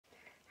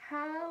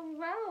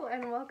Hello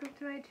and welcome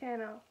to my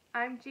channel.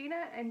 I'm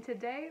Gina and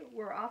today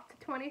we're off to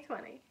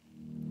 2020.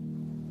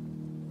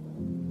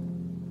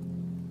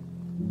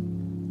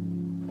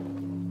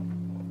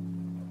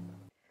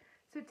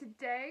 So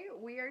today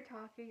we are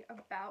talking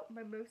about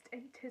my most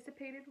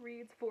anticipated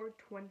reads for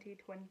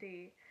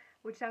 2020,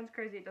 which sounds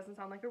crazy. It doesn't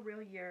sound like a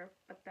real year,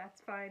 but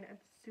that's fine. I'm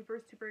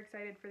super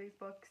excited for these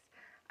books.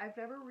 I've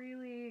never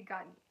really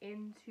gotten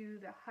into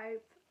the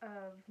hype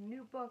of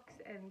new books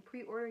and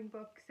pre-ordering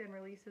books and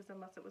releases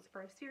unless it was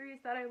for a series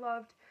that I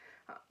loved.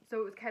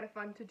 So it was kind of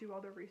fun to do all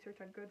the research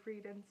on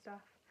Goodreads and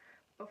stuff.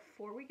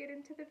 Before we get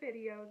into the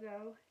video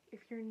though,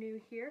 if you're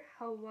new here,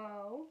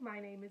 hello, my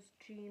name is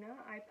Gina.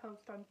 I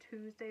post on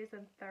Tuesdays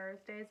and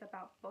Thursdays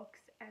about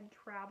books and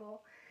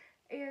travel.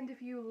 And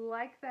if you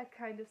like that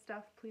kind of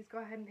stuff, please go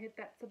ahead and hit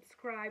that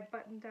subscribe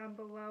button down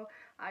below.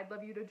 I'd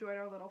love you to join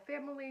our little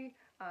family.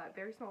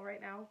 Very small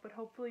right now, but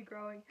hopefully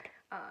growing.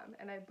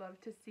 And I'd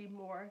love to see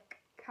more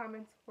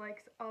comments,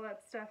 likes, all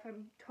that stuff.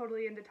 I'm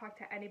totally in to talk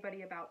to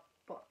anybody about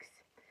books.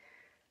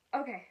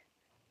 Okay,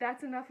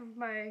 that's enough of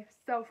my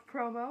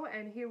self-promo,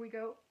 and here we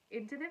go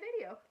into the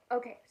video.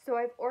 Okay, so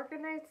I've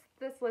organized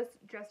this list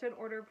just in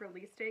order of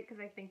release date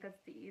because I think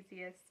that's the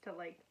easiest to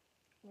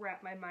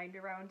wrap my mind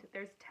around.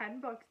 There's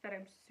 10 books that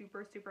I'm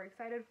super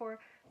excited for.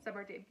 Some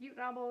are debut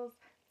novels,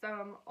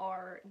 some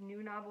are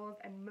new novels,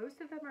 and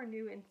most of them are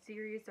new in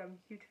series, so I'm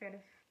a huge fan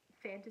of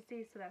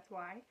fantasy, so that's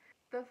why.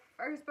 The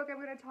first book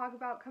I'm going to talk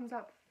about comes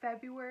out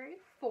February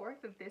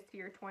 4th of this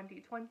year,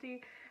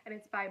 2020, and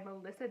it's by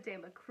Melissa de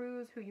la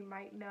Cruz, who you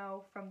might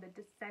know from the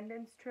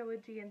Descendants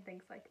trilogy and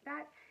things like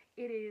that.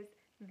 It is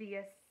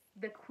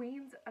The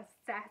Queen's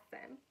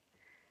Assassin,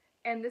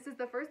 and this is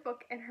the first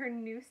book in her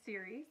new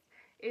series.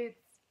 It's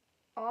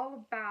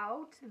all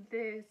about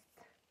this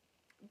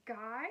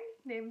guy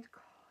named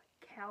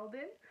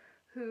Calden,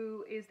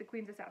 who is the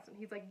Queen's assassin.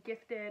 He's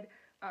gifted.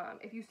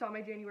 If you saw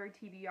my January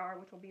TBR,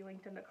 which will be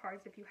linked in the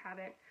cards if you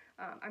haven't,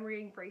 I'm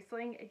reading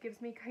Braceling. It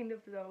gives me kind of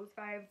those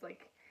vibes,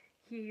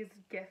 he's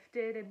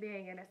gifted in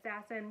being an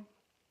assassin,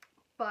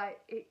 but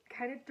it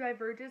kind of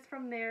diverges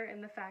from there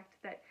in the fact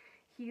that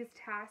he's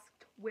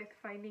tasked with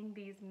finding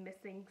these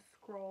missing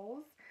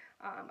scrolls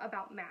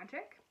about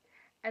magic.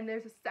 And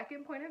there's a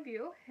second point of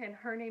view, and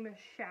her name is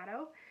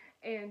Shadow,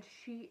 and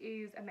she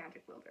is a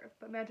magic wielder.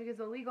 But magic is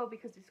illegal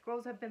because these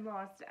scrolls have been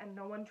lost and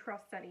no one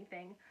trusts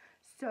anything.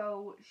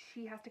 So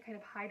she has to kind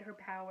of hide her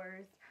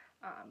powers,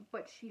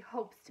 but she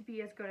hopes to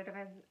be as good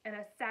an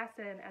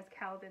assassin as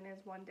Calden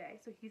is one day.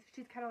 So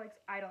she's kind of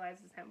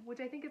idolizes him, which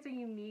I think is a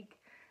unique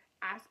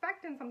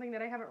aspect and something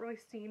that I haven't really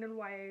seen in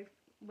YA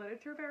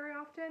literature very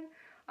often.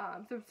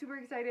 So I'm super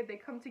excited. They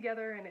come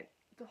together and it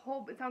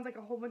sounds like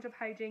a whole bunch of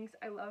hijinks.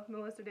 I love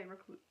Melissa de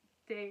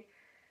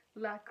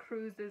la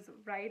Cruz's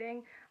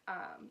writing.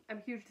 I'm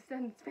a huge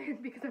Descendants fan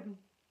because I'm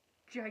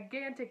a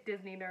gigantic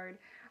Disney nerd,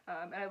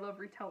 and I love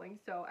retelling,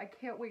 so I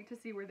can't wait to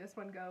see where this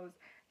one goes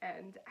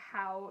and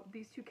how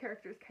these two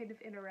characters kind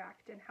of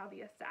interact and how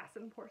the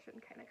assassin portion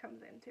kind of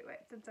comes into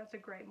it, since that's a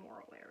gray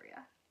moral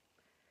area.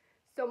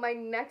 So my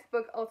next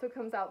book also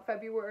comes out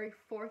February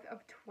 4th of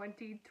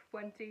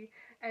 2020,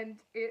 and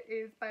it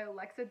is by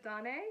Alexa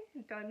Donnie.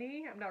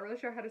 I'm not really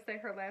sure how to say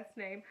her last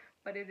name,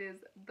 but it is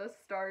The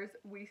Stars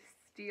We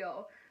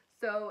Steal.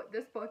 So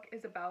this book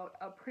is about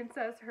a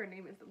princess. Her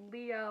name is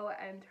Leo,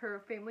 and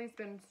her family's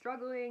been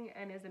struggling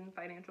and is in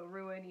financial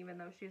ruin, even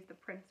though she's the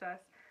princess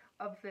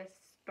of this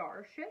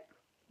starship,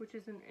 which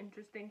is an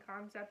interesting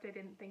concept. I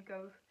didn't think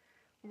of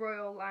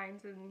royal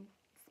lines in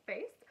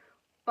space.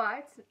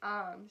 But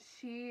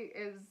she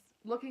is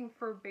looking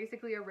for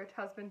basically a rich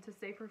husband to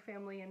save her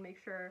family and make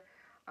sure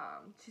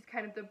she's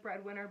kind of the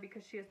breadwinner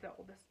because she is the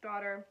oldest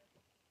daughter.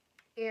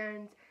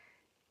 And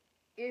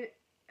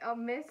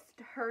amidst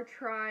her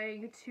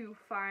trying to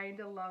find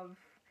a love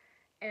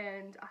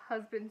and a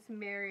husband to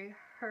marry,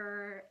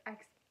 her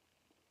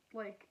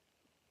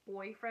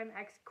boyfriend,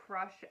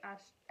 ex-crush,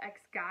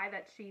 ex-guy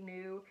that she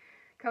knew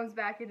comes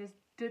back and is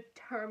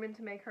determined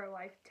to make her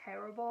life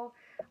terrible.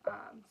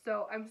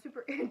 So I'm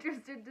super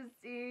interested to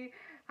see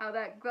how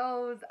that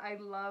goes. I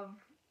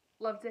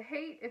love to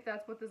hate if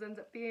that's what this ends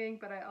up being,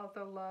 but I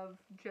also love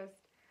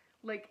just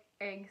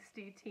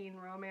angsty teen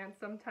romance.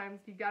 Sometimes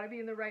you gotta be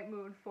in the right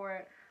mood for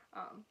it.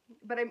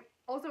 But I'm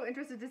also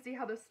interested to see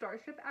how the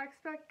starship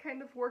aspect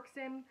kind of works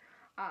in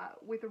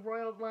with the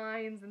royal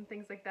lines and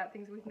things like that,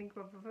 things we think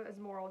of as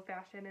more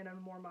old-fashioned in a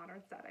more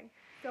modern setting.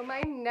 So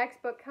my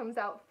next book comes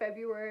out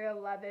February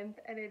 11th,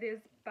 and it is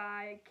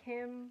by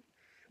Kim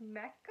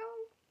Schmecko.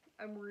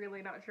 I'm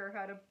really not sure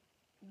how to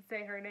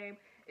say her name.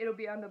 It'll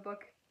be on the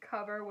book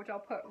cover, which I'll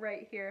put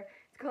right here.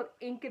 It's called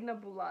Ink in the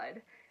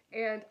Blood,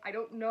 and I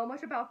don't know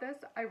much about this.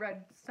 I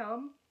read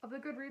some of the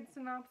Goodreads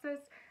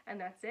synopsis, and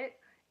that's it.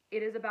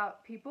 It is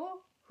about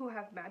people who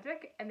have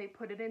magic, and they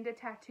put it into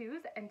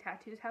tattoos, and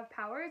tattoos have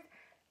powers.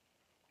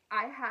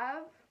 I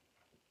have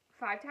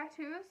 5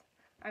 tattoos.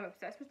 I'm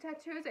obsessed with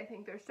tattoos. I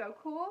think they're so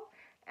cool,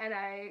 and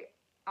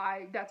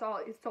that's all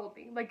it sold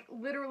me.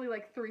 Literally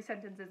 3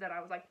 sentences that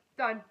I was like,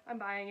 done. I'm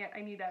buying it.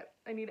 I need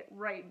it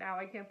right now.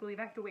 I can't believe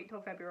I have to wait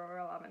till February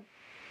 11th.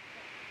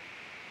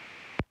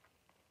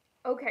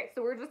 Okay,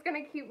 so we're just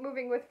gonna keep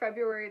moving with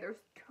February. There's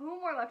 2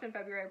 more left in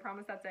February. I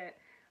promise that's it.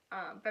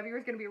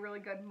 February's gonna be a really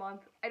good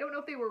month. I don't know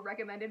if they were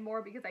recommended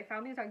more because I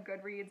found these on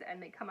Goodreads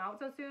and they come out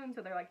so soon,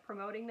 so they're like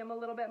promoting them a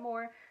little bit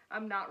more.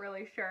 I'm not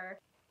really sure.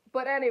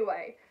 But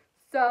anyway,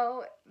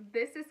 so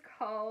this is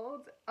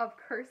called Of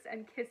Curse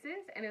and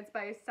Kisses, and it's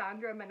by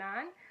Sandra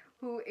Manan,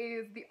 who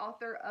is the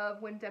author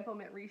of When Dimple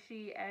Met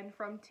Rishi and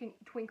From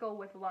Twinkle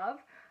with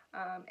Love.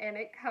 And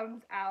it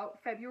comes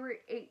out February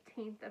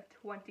 18th of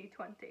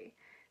 2020.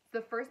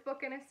 The first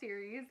book in a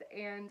series,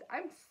 and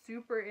I'm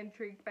super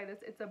intrigued by this.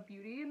 It's a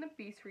Beauty and the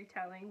Beast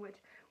retelling, which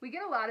we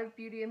get a lot of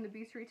Beauty and the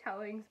Beast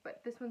retellings,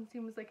 but this one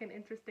seems like an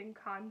interesting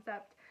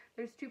concept.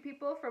 There's 2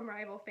 people from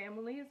rival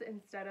families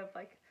instead of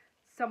like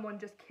someone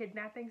just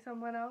kidnapping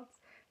someone else.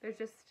 There's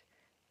just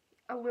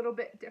a little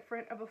bit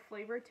different of a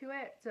flavor to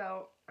it.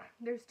 So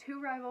there's 2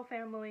 rival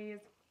families,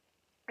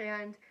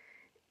 and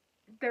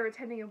they're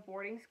attending a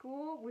boarding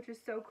school, which is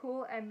so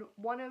cool, and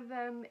one of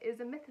them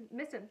is a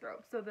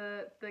misanthrope. So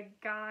the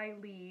guy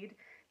lead,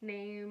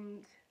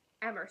 named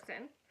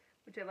Emerson,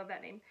 which I love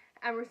that name,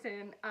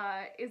 Emerson,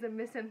 is a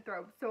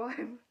misanthrope. So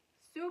I'm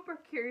super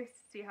curious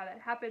to see how that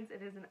happens.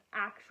 It is an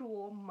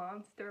actual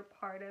monster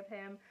part of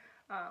him,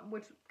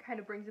 which kind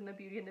of brings in the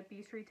Beauty and the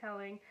Beast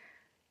retelling.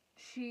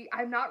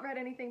 I've not read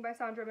anything by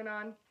Sandra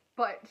Manan,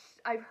 but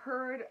I've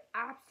heard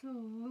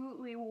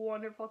absolutely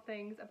wonderful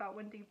things about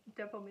When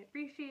Dimple Met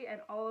Rishi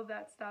and all of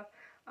that stuff.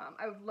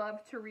 I would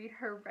love to read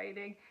her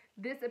writing.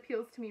 This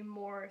appeals to me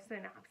more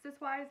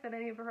synopsis-wise than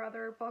any of her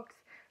other books,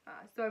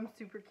 so I'm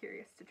super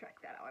curious to check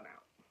that one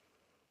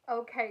out.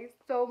 Okay,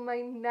 so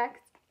my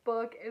next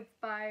book is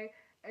by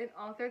an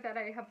author that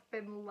I have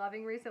been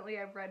loving recently.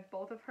 I've read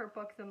both of her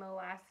books in the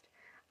last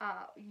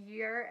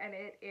year, and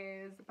it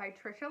is by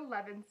Trisha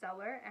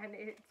Levenseller, and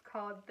it's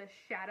called The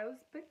Shadows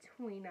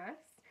Between Us.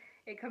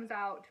 It comes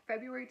out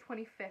February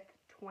 25th,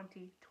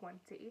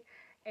 2020,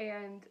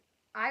 and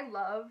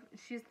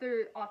she's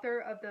the author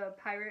of the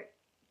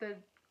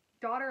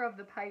daughter of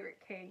the Pirate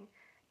King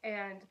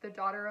and the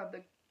daughter of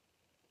the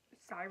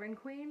Siren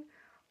Queen,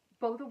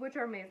 both of which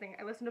are amazing.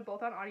 I listened to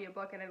both on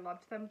audiobook and I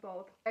loved them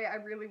both. I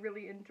really,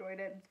 really enjoyed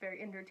it. It's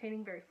very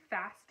entertaining, very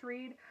fast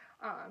read.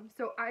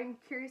 So I'm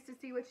curious to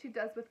see what she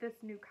does with this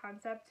new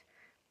concept.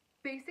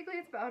 Basically,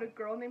 it's about a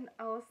girl named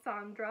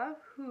Alessandra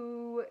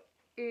who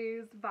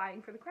is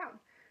vying for the crown.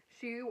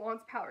 She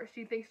wants power.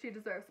 She thinks she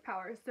deserves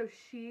power. So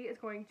she is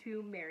going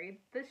to marry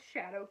the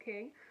Shadow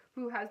King,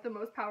 who has the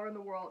most power in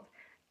the world,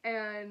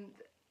 and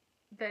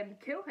then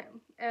kill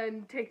him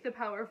and take the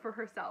power for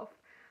herself,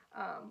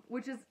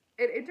 which is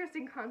an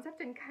interesting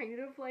concept and kind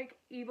of like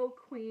evil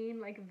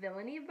queen, like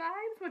villainy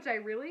vibes, which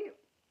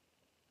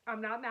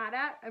I'm not mad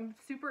at. I'm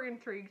super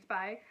intrigued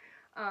by.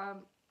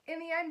 In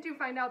the end, you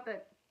find out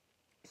that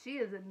she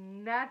is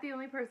not the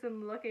only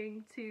person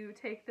looking to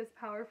take this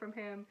power from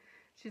him.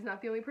 She's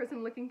not the only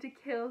person looking to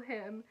kill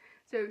him.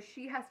 So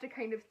she has to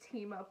kind of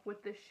team up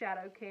with the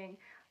Shadow King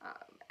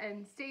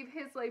and save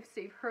his life,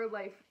 save her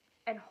life,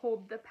 and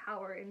hold the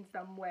power in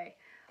some way.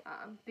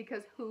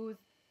 Because who's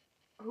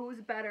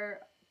a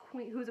better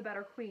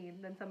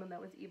queen than someone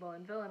that was evil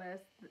and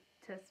villainous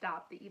to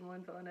stop the evil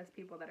and villainous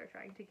people that are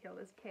trying to kill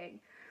this king,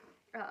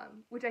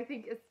 which I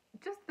think is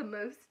just the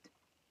most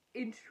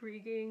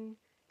intriguing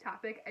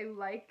topic. I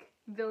like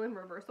villain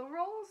reversal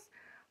roles,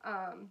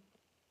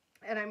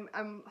 and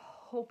I'm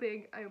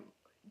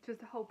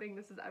just hoping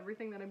this is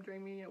everything that I'm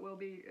dreaming it will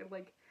be.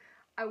 Like,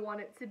 I want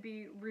it to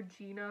be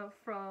Regina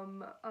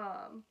from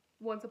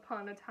Once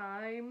Upon a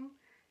Time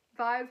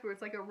vibes, where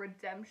it's like a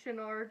redemption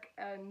arc,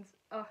 and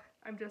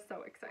I'm just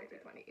so excited.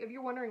 If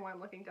you're wondering why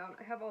I'm looking down,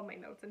 I have all my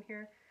notes in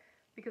here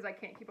because I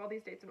can't keep all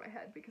these dates in my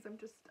head because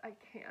I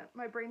can't.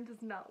 My brain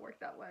does not work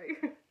that way.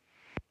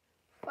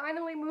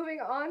 Finally, moving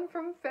on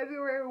from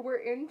February, we're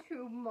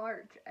into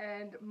March,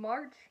 and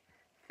March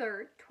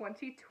 3rd,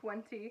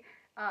 2020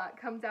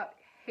 comes out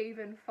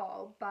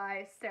Havenfall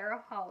by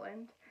Sarah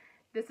Holland.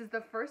 This is the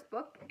first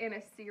book in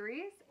a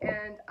series,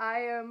 and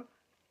I am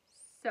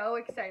so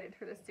excited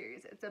for this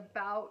series. It's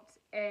about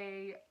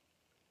a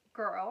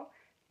girl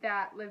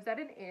that lives at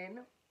an inn,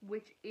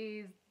 which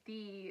is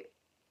the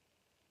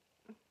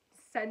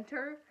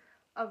center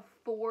of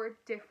 4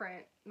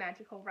 different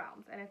magical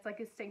realms, and it's like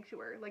a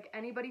sanctuary. Like,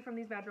 anybody from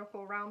these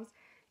magical realms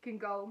can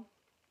go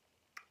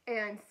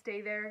and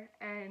stay there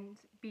and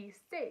be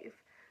safe.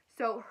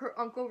 So her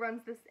uncle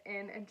runs this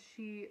inn, and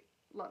she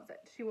loves it.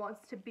 She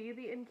wants to be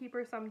the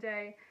innkeeper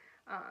someday,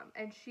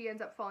 and she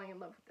ends up falling in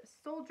love with this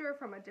soldier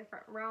from a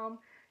different realm.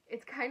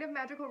 It's kind of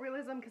magical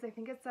realism because I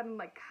think it's set in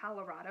like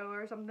Colorado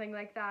or something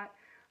like that.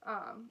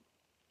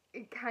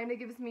 It kind of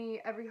gives me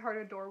Every Heart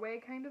a Doorway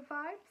kind of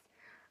vibes.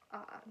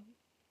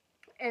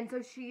 And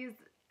so she's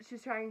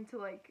trying to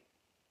like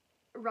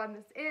run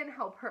this inn,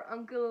 help her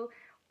uncle,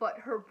 but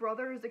her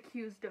brother is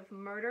accused of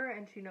murder,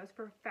 and she knows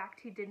for a fact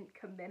he didn't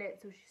commit it,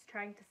 so she's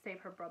trying to save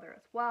her brother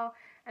as well.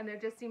 And there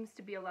just seems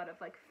to be a lot of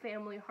like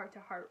family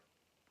heart-to-heart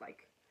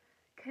like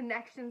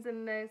connections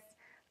in this.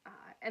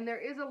 And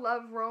there is a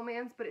love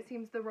romance, but it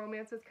seems the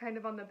romance is kind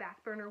of on the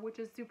back burner, which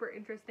is super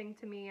interesting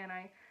to me, and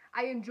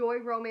I enjoy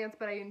romance,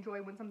 but I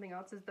enjoy when something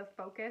else is the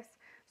focus.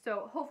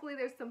 So hopefully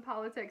there's some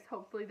politics,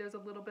 hopefully there's a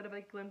little bit of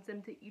a glimpse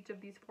into each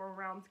of these 4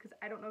 realms, because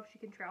I don't know if she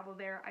can travel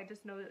there, I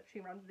just know that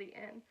she runs the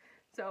inn.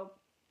 So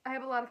I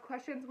have a lot of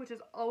questions, which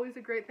is always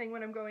a great thing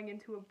when I'm going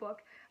into a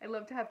book. I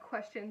love to have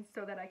questions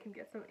so that I can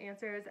get some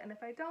answers, and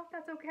if I don't,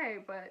 that's okay,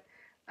 but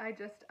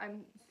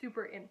I'm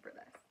super in for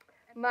this.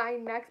 My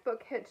next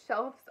book hit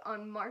shelves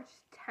on March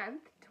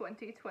 10th,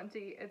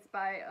 2020. It's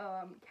by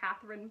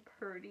Catherine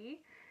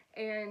Purdy,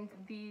 and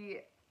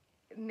the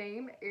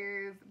name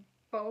is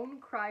Bone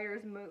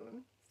Crier's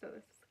Moon. So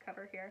this is the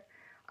cover here.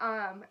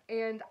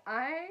 And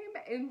I'm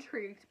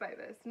intrigued by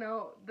this.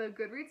 Now, the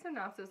Goodreads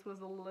synopsis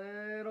was a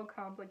little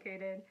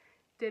complicated.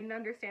 Didn't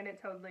understand it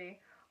totally.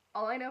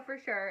 All I know for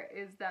sure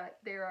is that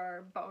there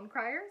are bone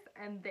criers,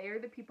 and they are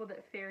the people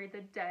that ferry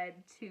the dead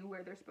to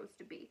where they're supposed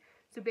to be.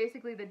 So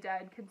basically the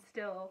dead can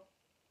still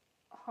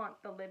haunt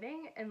the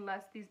living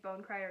unless these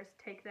bone criers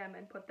take them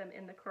and put them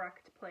in the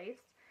correct place.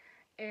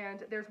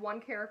 And there's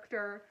one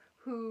character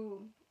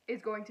who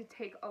is going to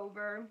take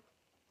over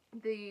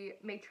the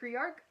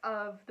matriarch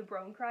of the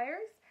bone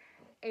criers,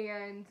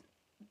 and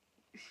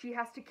she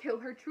has to kill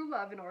her true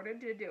love in order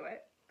to do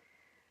it.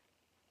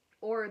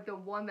 Or the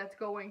one that's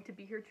going to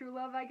be her true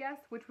love, I guess,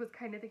 which was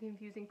kind of the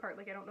confusing part.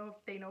 Like, I don't know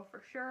if they know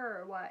for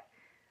sure or what.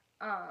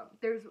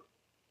 There's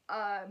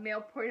a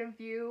male point of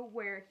view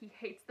where he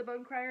hates the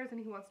bone criers and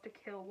he wants to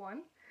kill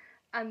one.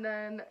 And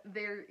then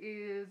there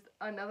is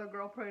another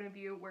girl point of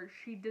view where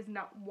she does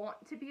not want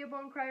to be a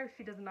bone crier.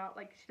 She doesn't have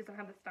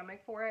the stomach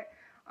for it,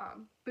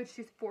 but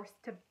she's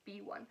forced to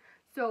be one.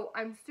 So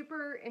I'm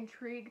super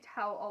intrigued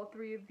how all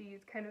 3 of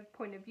these kind of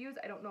point of views,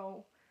 I don't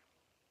know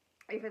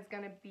if it's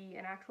going to be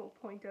an actual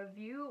point of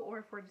view or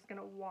if we're just going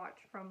to watch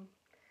from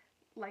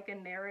like a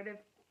narrative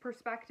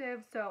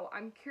perspective. So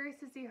I'm curious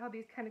to see how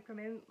these kind of come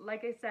in.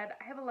 Like I said,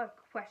 I have a lot of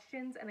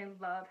questions, and I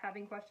love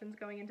having questions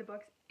going into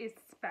books,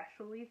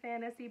 especially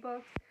fantasy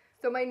books.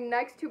 So my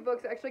next 2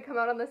 books actually come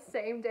out on the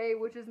same day,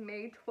 which is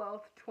May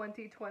 12th,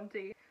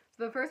 2020.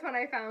 So the first one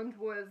I found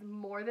was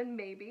More Than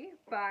Maybe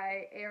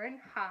by Erin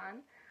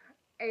Hahn.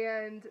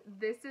 And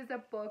this is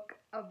a book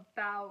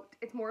about,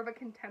 it's more of a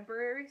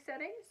contemporary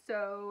setting.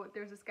 So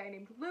there's this guy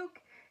named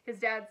Luke. His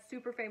dad's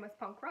super famous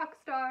punk rock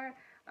star.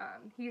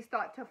 He's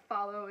thought to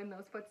follow in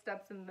those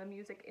footsteps in the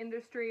music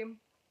industry.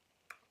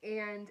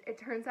 And it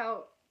turns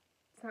out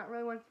it's not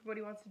really what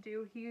he wants to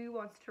do. He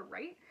wants to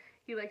write.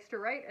 He likes to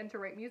write and to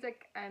write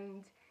music.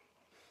 And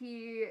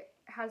he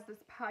has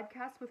this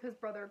podcast with his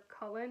brother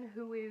Cullen,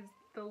 who is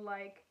the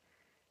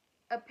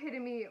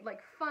epitome,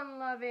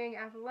 fun-loving,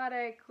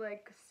 athletic,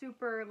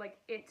 super,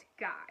 it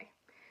guy.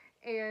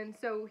 And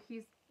so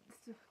he's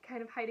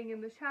kind of hiding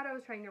in the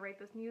shadows, trying to write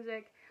this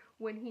music,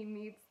 when he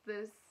meets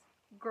this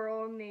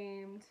girl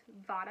named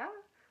Vada,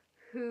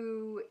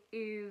 who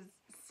is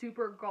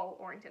super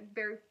goal-oriented,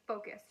 very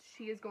focused.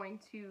 She is going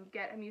to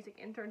get a music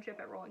internship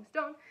at Rolling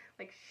Stone.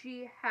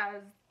 She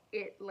has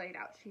it laid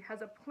out. She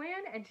has a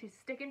plan, and she's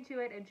sticking to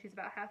it, and she's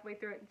about halfway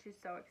through it, and she's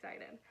so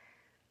excited.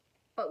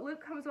 But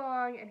Luke comes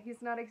along, and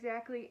he's not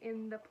exactly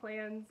in the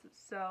plans,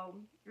 so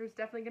there's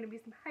definitely going to be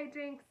some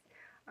hijinks.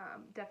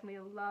 Definitely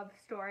a love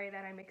story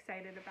that I'm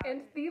excited about.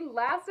 And the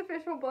last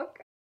official book,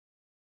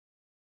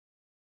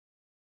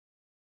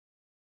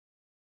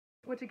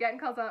 which again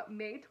calls out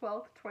May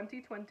 12th,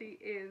 2020,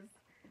 is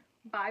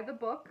By the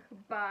Book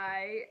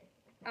by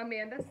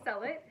Amanda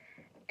Sellett.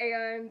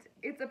 And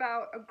it's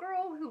about a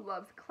girl who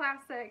loves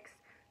classics.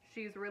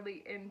 She's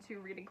really into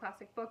reading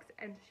classic books,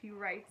 and she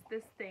writes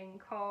this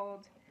thing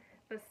called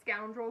The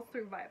Scoundrel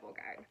Survival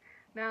Guide.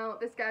 Now,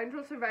 the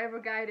Scoundrel Survival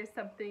Guide is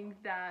something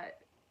that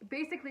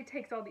basically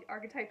takes all the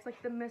archetypes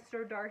like the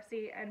Mr.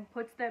 Darcy and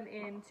puts them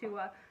into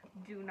a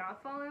do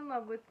not fall in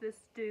love with this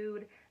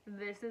dude,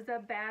 this is a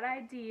bad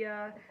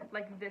idea,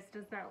 this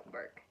does not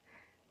work.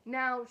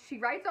 Now, she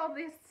writes all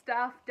this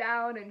stuff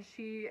down, and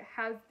she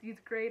has these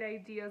great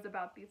ideas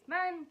about these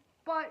men,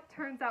 but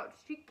turns out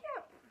she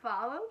can't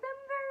follow them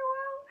very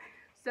well.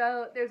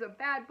 So there's a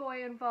bad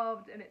boy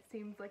involved, and it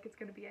seems like it's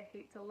going to be a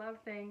hate to love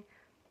thing.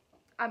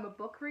 I'm a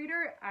book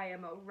reader. I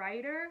am a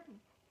writer.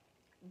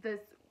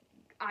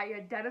 I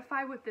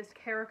identify with this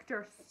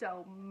character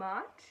so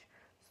much.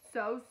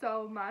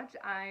 So much.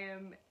 I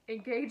am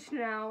engaged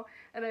now,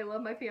 and I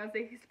love my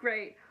fiance. He's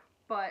great.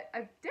 But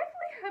I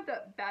definitely have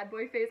that bad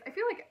boy phase. I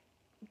feel like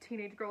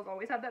teenage girls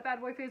always have that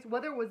bad boy phase,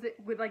 whether it was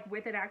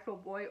with an actual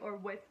boy or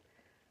with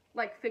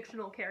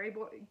fictional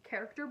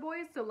character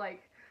boys. So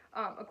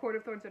A Court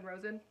of Thorns and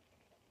Roses.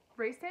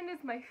 Raisin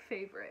is my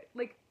favorite.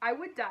 I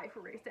would die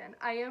for Raisin.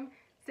 I am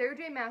Sarah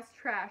J. Maas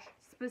trash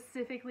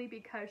specifically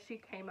because she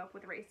came up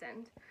with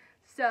Raisin.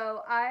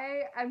 So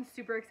I am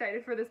super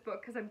excited for this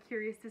book because I'm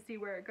curious to see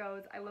where it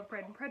goes. I love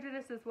Pride and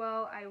Prejudice as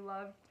well. I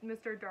loved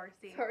Mr.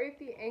 Darcy. Sorry if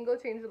the angle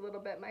changed a little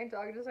bit. My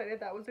dog decided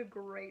that was a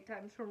great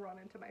time to run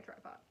into my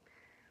tripod.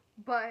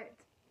 But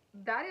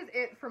that is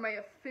it for my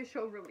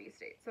official release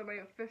date. So my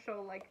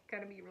official,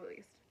 gonna be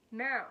released.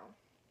 Now,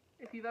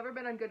 If you've ever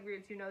been on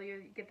Goodreads, you know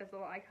you get this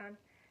little icon,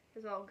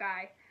 this little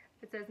guy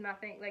that says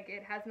nothing, like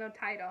it has no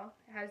title,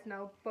 it has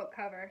no book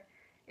cover,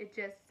 it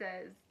just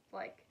says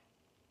like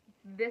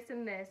this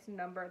and this,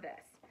 number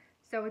this.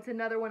 So it's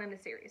another one in the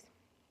series.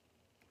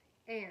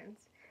 And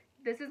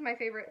this is my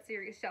favorite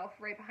series shelf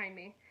right behind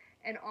me,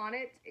 and on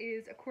it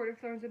is A Court of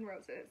Thorns and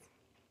Roses.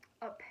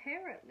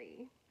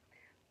 Apparently,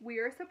 we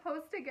are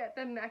supposed to get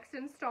the next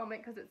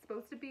installment because there's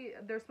supposed to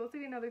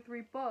be another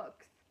 3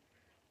 books.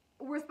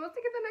 We're supposed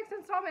to get the next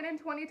installment in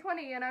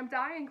 2020, and I'm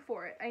dying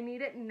for it. I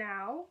need it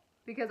now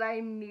because I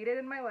need it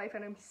in my life,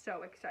 and I'm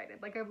so excited.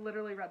 Like, I've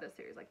literally read this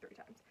series like 3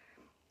 times.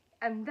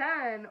 And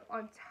then,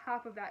 on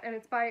top of that, and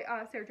it's by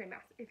Sarah J.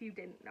 Maas, if you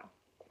didn't know.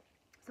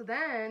 So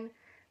then,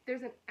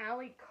 there's an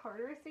Allie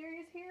Carter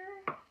series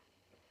here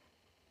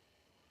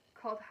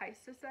called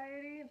Heist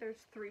Society.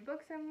 There's 3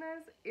 books in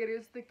this. It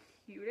is the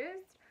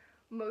cutest,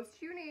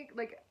 most unique.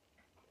 Like,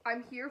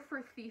 I'm here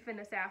for Thief and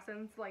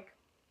Assassins. Like,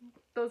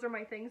 those are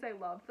my things. I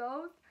love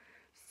those.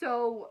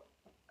 So,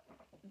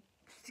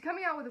 she's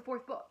coming out with a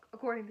 4th book,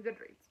 according to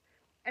Goodreads.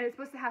 And it's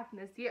supposed to happen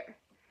this year.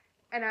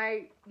 And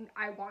I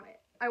want it.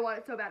 I want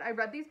it so bad. I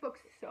read these books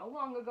so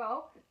long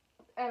ago,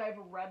 and I've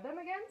read them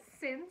again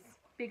since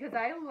because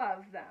I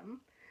love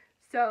them.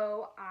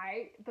 So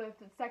the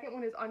second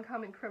one is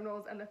Uncommon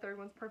Criminals, and the third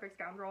one's Perfect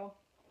Scoundrel.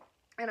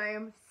 And I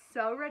am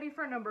so ready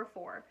for number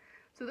 4.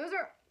 So those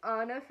are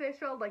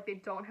unofficial, like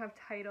they don't have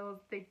titles,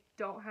 they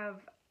don't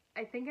have,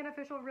 I think, an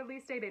official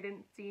release date. I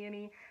didn't see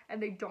any,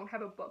 and they don't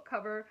have a book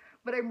cover,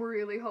 but I'm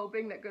really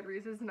hoping that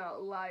Goodreads is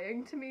not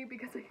lying to me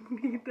because I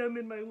need them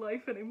in my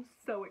life and I'm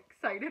so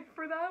excited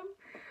for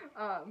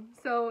them.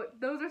 So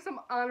those are some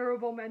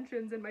honorable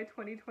mentions in my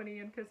 2020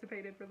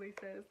 anticipated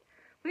releases.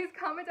 Please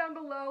comment down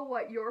below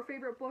what your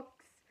favorite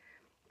books,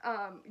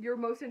 your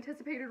most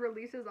anticipated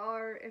releases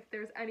are, if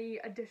there's any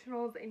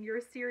additionals in your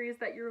series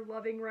that you're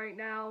loving right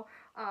now,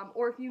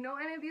 or if you know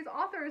any of these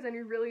authors and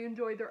you really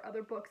enjoyed their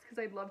other books,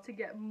 because I'd love to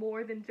get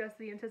more than just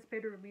the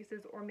anticipated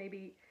releases, or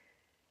maybe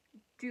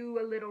do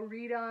a little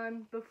read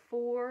on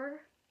before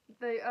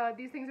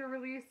these things are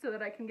released so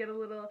that I can get a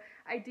little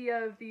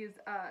idea of these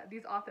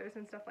authors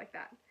and stuff like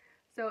that.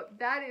 So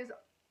that is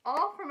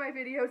all for my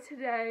video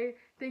today.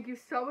 Thank you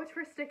so much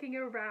for sticking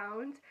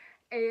around,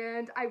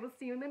 and I will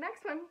see you in the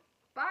next one.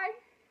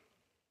 Bye!